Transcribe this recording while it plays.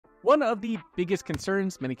One of the biggest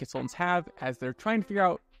concerns many consultants have as they're trying to figure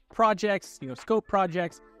out projects, scope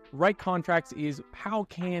projects, write contracts is how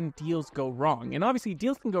can deals go wrong? And obviously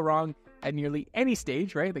deals can go wrong at nearly any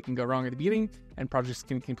stage, right? They can go wrong at the beginning and projects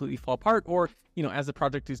can completely fall apart, or, as the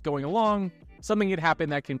project is going along, something had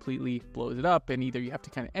happened that completely blows it up, and either you have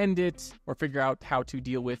to kind of end it or figure out how to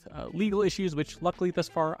deal with legal issues, which luckily thus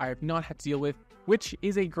far I have not had to deal with, which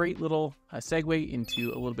is a great little segue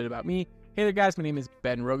into a little bit about me. Hey there guys, my name is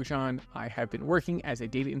Ben Rogajan. I have been working as a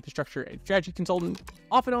data infrastructure and strategy consultant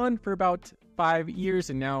off and on for about 5 years,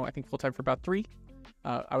 and now I think full-time for about 3.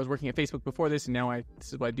 I was working at Facebook before this, and now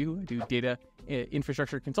this is what I do. I do data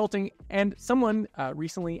infrastructure consulting. And someone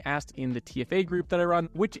recently asked in the TFA group that I run,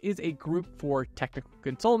 which is a group for technical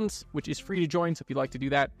consultants, which is free to join. So if you'd like to do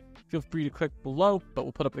that, feel free to click below, but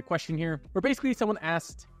we'll put up the question here. Where basically someone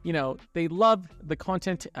asked, they love the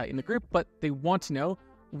content in the group, but they want to know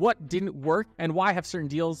what didn't work and why have certain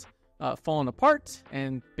deals fallen apart,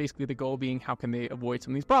 and basically the goal being how can they avoid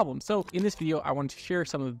some of these problems. So in this video, I wanted to share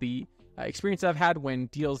some of the experience I've had when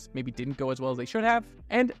deals maybe didn't go as well as they should have,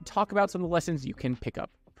 and talk about some of the lessons you can pick up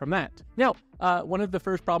from that. Now, one of the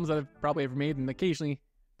first problems that I've probably ever made and occasionally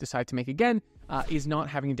decide to make again is not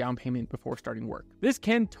having a down payment before starting work. This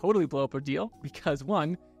can totally blow up a deal because,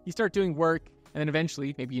 one, you start doing work and then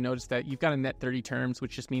eventually maybe you notice that you've got a net 30 terms,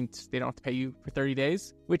 which just means they don't have to pay you for 30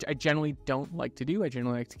 days, which I generally don't like to do. I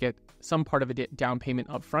generally like to get some part of a down payment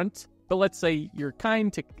up front. But let's say you're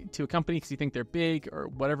kind to a company because you think they're big or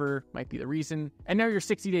whatever might be the reason, and now you're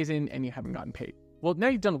 60 days in and you haven't gotten paid. Well, now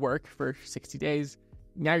you've done work for 60 days.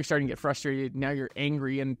 Now you're starting to get frustrated. Now you're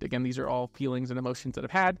angry. And again, these are all feelings and emotions that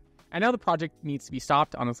I've had. And now the project needs to be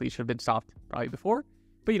stopped. Honestly, it should have been stopped probably before.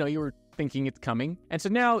 But you were thinking it's coming. And so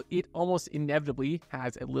now it almost inevitably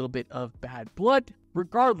has a little bit of bad blood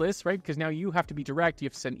regardless, right? Because now you have to be direct. You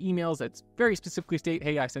have to send emails that very specifically state,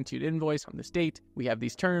 hey, I sent you an invoice on this date. We have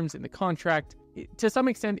these terms in the contract. To some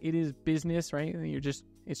extent, it is business, right?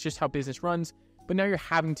 It's just how business runs. But now you're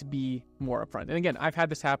having to be more upfront. And again, I've had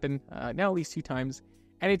this happen now at least 2 times,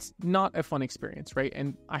 and it's not a fun experience, right?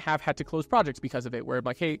 And I have had to close projects because of it, where I'm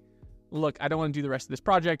like, hey, look, I don't want to do the rest of this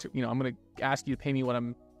project. I'm going to ask you to pay me what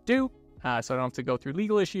I'm due, so I don't have to go through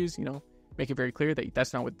legal issues. Make it very clear that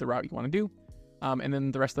that's not what the route you want to do. And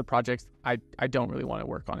then the rest of the projects, I don't really want to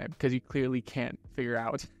work on it because you clearly can't figure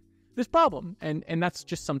out this problem. And that's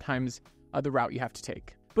just sometimes the route you have to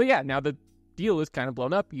take. But yeah, now the deal is kind of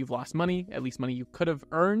blown up. You've lost money, at least money you could have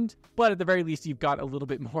earned. But at the very least, you've got a little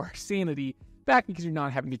bit more sanity back because you're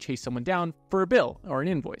not having to chase someone down for a bill or an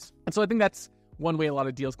invoice. And so I think that's one way a lot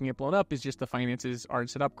of deals can get blown up, is just the finances aren't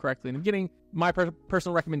set up correctly in the beginning. My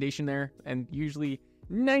personal recommendation there, and usually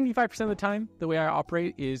 95% of the time, the way I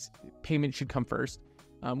operate is payment should come first.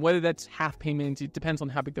 Whether that's half payment, it depends on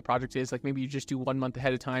how big the project is. Like maybe you just do 1 month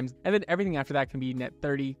ahead of time, and then everything after that can be net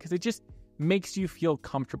 30, because it just makes you feel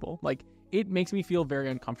comfortable. Like it makes me feel very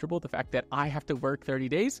uncomfortable, the fact that I have to work 30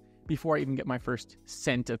 days before I even get my first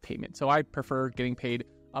cent of payment. So I prefer getting paid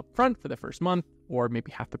up front for the first month, or maybe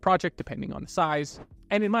half the project, depending on the size.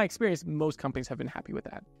 And in my experience, most companies have been happy with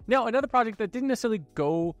that. Now, another project that didn't necessarily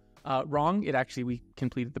go wrong, we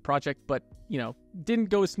completed the project, but, didn't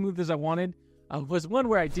go as smooth as I wanted, was one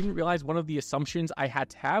where I didn't realize one of the assumptions I had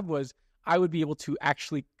to have was I would be able to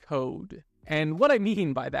actually code. And what I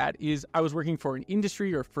mean by that is I was working for an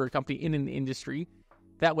industry, or for a company in an industry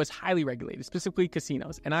that was highly regulated, specifically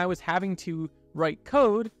casinos. And I was having to write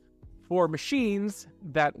code for machines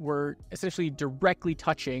that were essentially directly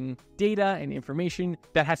touching data and information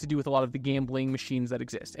that has to do with a lot of the gambling machines that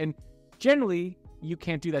exist. And generally, you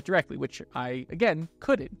can't do that directly, which I, again,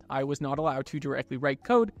 couldn't. I was not allowed to directly write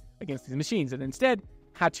code against these machines, and instead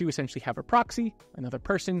had to essentially have a proxy, another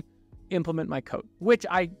person, implement my code, which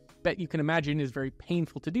I bet you can imagine is very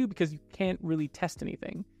painful to do because you can't really test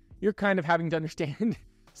anything. You're kind of having to understand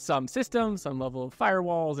some systems, some level of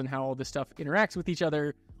firewalls, and how all this stuff interacts with each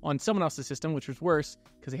other on someone else's system, which was worse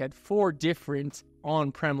because they had 4 different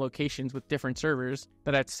on-prem locations with different servers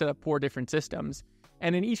that I had to set up 4 different systems.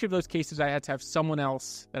 And in each of those cases, I had to have someone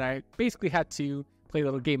else that I basically had to play a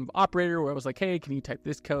little game of operator where I was like, hey, can you type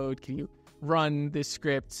this code? Can you run this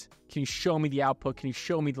script? Can you show me the output? Can you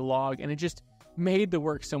show me the log? And it just made the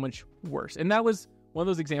work so much worse. And that was one of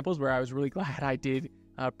those examples where I was really glad I did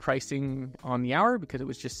pricing on the hour because it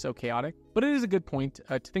was just so chaotic. But it is a good point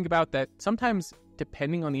to think about that sometimes,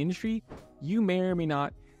 depending on the industry, you may or may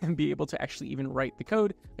not be able to actually even write the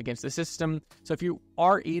code against the system. So if you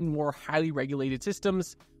are in more highly regulated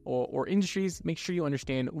systems or industries, make sure you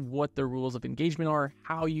understand what the rules of engagement are,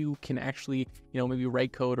 how you can actually, maybe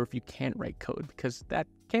write code, or if you can't write code, because that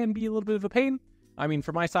can be a little bit of a pain. I mean,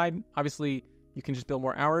 for my side, obviously, you can just bill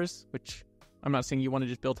more hours, which I'm not saying you want to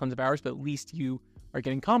just bill tons of hours, but at least you are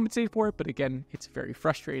getting compensated for it. But again, it's very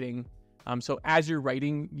frustrating. So as you're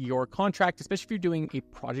writing your contract, especially if you're doing a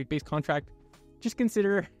project-based contract, just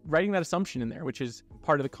consider writing that assumption in there, which is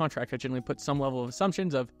part of the contract. I generally put some level of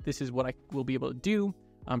assumptions of this is what I will be able to do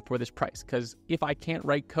for this price. Because if I can't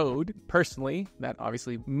write code personally, that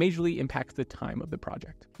obviously majorly impacts the time of the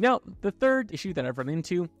project. Now, the third issue that I've run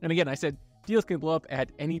into, and again, I said deals can blow up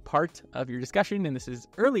at any part of your discussion, and this is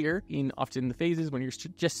earlier in often the phases when you're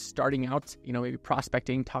just starting out, maybe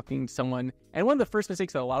prospecting, talking to someone. And one of the first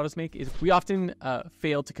mistakes that a lot of us make is we often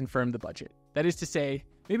fail to confirm the budget. That is to say,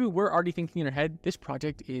 maybe we're already thinking in our head, this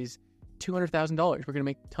project is $200,000. We're going to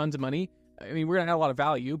make tons of money. I mean, we're going to add a lot of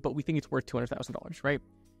value, but we think it's worth $200,000, right?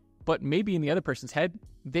 But maybe in the other person's head,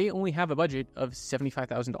 they only have a budget of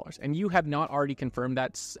 $75,000, and you have not already confirmed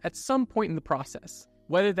that at some point in the process.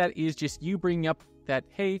 Whether that is just you bringing up that,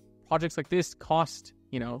 hey, projects like this cost,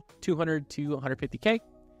 200 to 150K,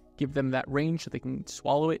 give them that range so they can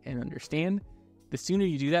swallow it and understand. The sooner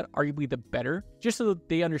you do that, arguably the better, just so that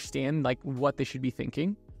they understand what they should be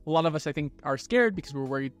thinking. A lot of us, I think, are scared because we're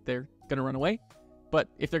worried they're going to run away. But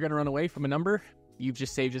if they're going to run away from a number, you've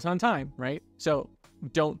just saved us on time, right? So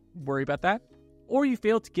don't worry about that. Or you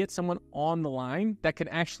fail to get someone on the line that can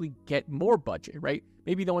actually get more budget, right?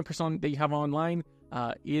 Maybe the only person that you have online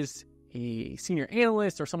is a senior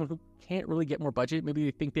analyst or someone who can't really get more budget. Maybe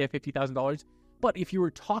they think they have $50,000. But if you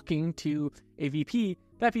were talking to a VP,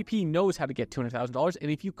 that VP knows how to get $200,000. And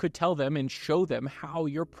if you could tell them and show them how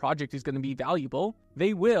your project is going to be valuable,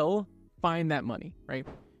 they will find that money, right?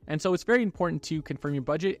 And so it's very important to confirm your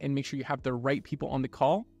budget and make sure you have the right people on the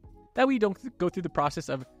call. That way you don't go through the process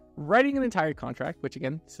of writing an entire contract, which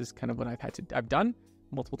again, this is kind of what I've done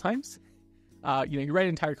multiple times. You write an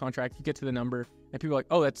entire contract, you get to the number, and people are like,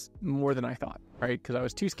 oh, that's more than I thought, right? Because I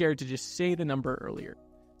was too scared to just say the number earlier.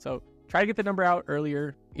 So try to get the number out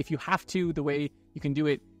earlier. If you have to, the way you can do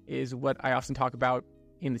it is what I often talk about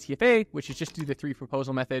in the TFA, which is just do the 3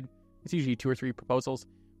 proposal method. It's usually 2 or 3 proposals,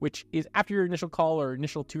 which is after your initial call or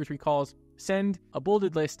initial 2 or 3 calls, send a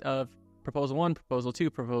bulleted list of proposal 1, proposal 2,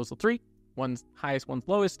 proposal 3, one's highest, one's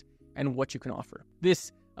lowest, and what you can offer.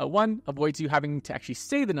 This one avoids you having to actually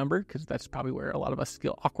say the number, because that's probably where a lot of us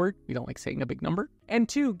feel awkward. We don't like saying a big number. And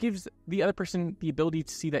 2, gives the other person the ability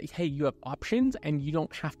to see that, hey, you have options and you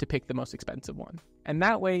don't have to pick the most expensive one. And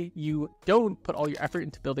that way you don't put all your effort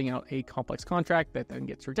into building out a complex contract that then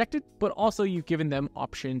gets rejected, but also you've given them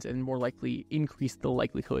options and more likely increase the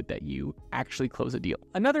likelihood that you actually close a deal.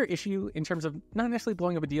 Another issue in terms of not necessarily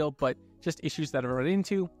blowing up a deal, but just issues that I've run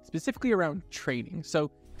into, specifically around training.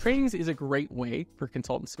 So trainings is a great way for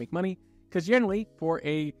consultants to make money because generally for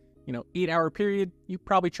a 8-hour period, you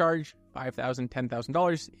probably charge $5,000,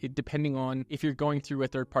 $10,000, depending on if you're going through a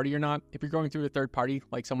third party or not. If you're going through a third party,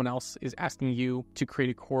 like someone else is asking you to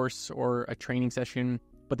create a course or a training session,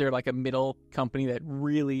 but they're like a middle company that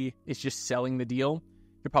really is just selling the deal,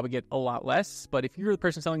 you'll probably get a lot less. But if you're the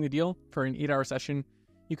person selling the deal for an 8-hour session,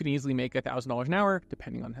 you can easily make $1,000 an hour,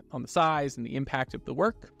 depending on the size and the impact of the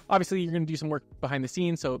work. Obviously, you're going to do some work behind the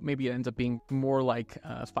scenes, so maybe it ends up being more like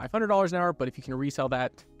 $500 an hour, but if you can resell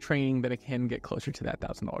that training, then it can get closer to that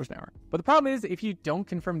 $1,000 an hour. But the problem is, if you don't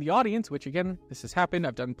confirm the audience, which again, this has happened,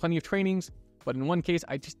 I've done plenty of trainings, but in one case,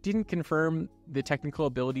 I just didn't confirm the technical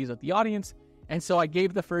abilities of the audience, and so I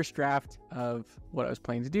gave the first draft of what I was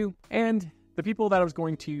planning to do, and the people that I was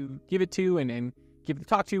going to give it to and give the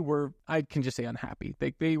talk to were, I can just say, unhappy.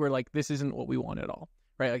 They were like, this isn't what we want at all,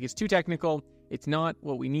 right? Like, it's too technical. It's not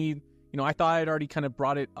what we need. I thought I'd already kind of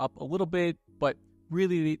brought it up a little bit, but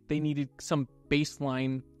really they needed some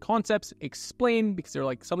baseline concepts explained because they're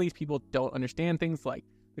like, some of these people don't understand things like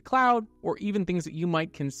the cloud or even things that you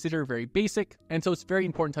might consider very basic. And so it's very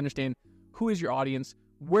important to understand who is your audience,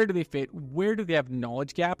 where do they fit, where do they have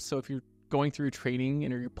knowledge gaps. So if you're going through training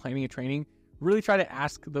and or you're planning a training, really try to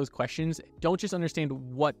ask those questions. Don't just understand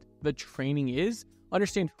what the training is,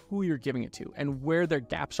 understand who you're giving it to and where their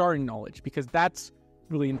gaps are in knowledge, because that's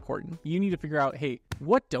really important. You need to figure out, hey,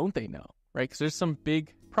 what don't they know, right? Because there's some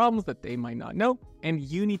big problems that they might not know, and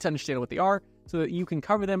you need to understand what they are so that you can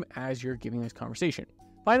cover them as you're giving this conversation.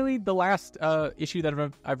 Finally, the last issue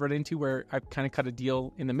that I've run into where I've kind of cut a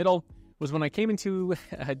deal in the middle was when I came into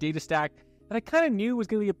a data stack that I kind of knew was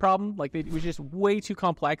going to be a problem. Like, it was just way too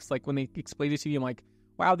complex. Like, when they explained it to me, I'm like,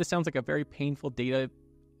 wow, this sounds like a very painful data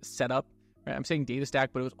setup. Right? I'm saying data stack,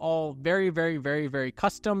 but it was all very, very, very, very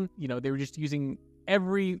custom. They were just using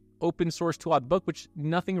every open source tool out of the book, which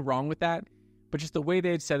nothing wrong with that. But just the way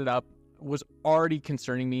they had set it up was already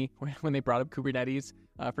concerning me when they brought up Kubernetes.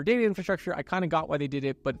 For data infrastructure, I kind of got why they did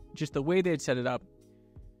it, but just the way they had set it up,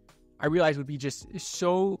 I realized would be just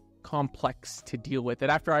so complex to deal with.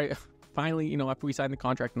 And after I finally, after we signed the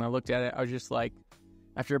contract and I looked at it, I was just like,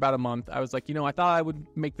 after about a month, I was like, I thought I would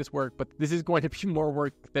make this work, but this is going to be more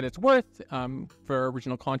work than it's worth for our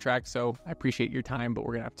original contract. So I appreciate your time, but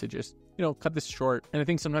we're going to have to just, cut this short. And I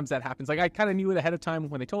think sometimes that happens. Like I kind of knew it ahead of time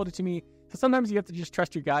when they told it to me. So sometimes you have to just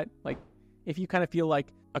trust your gut. Like if you kind of feel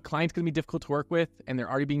like a client's going to be difficult to work with and they're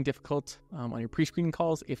already being difficult on your pre-screening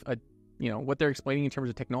calls, if what they're explaining in terms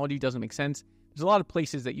of technology doesn't make sense, there's a lot of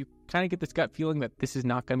places that you kind of get this gut feeling that this is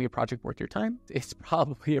not going to be a project worth your time. It's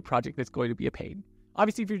probably a project that's going to be a pain.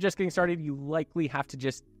 Obviously, if you're just getting started, you likely have to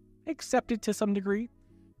just accept it to some degree.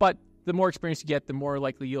 But the more experience you get, the more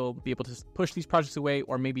likely you'll be able to push these projects away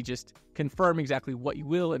or maybe just confirm exactly what you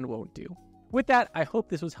will and won't do. With that, I hope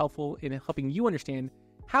this was helpful in helping you understand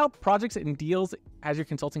how projects and deals as you're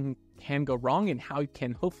consulting can go wrong and how you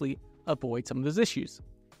can hopefully avoid some of those issues.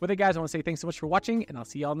 With it, guys, I want to say thanks so much for watching, and I'll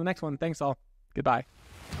see you all in the next one. Thanks all. Goodbye.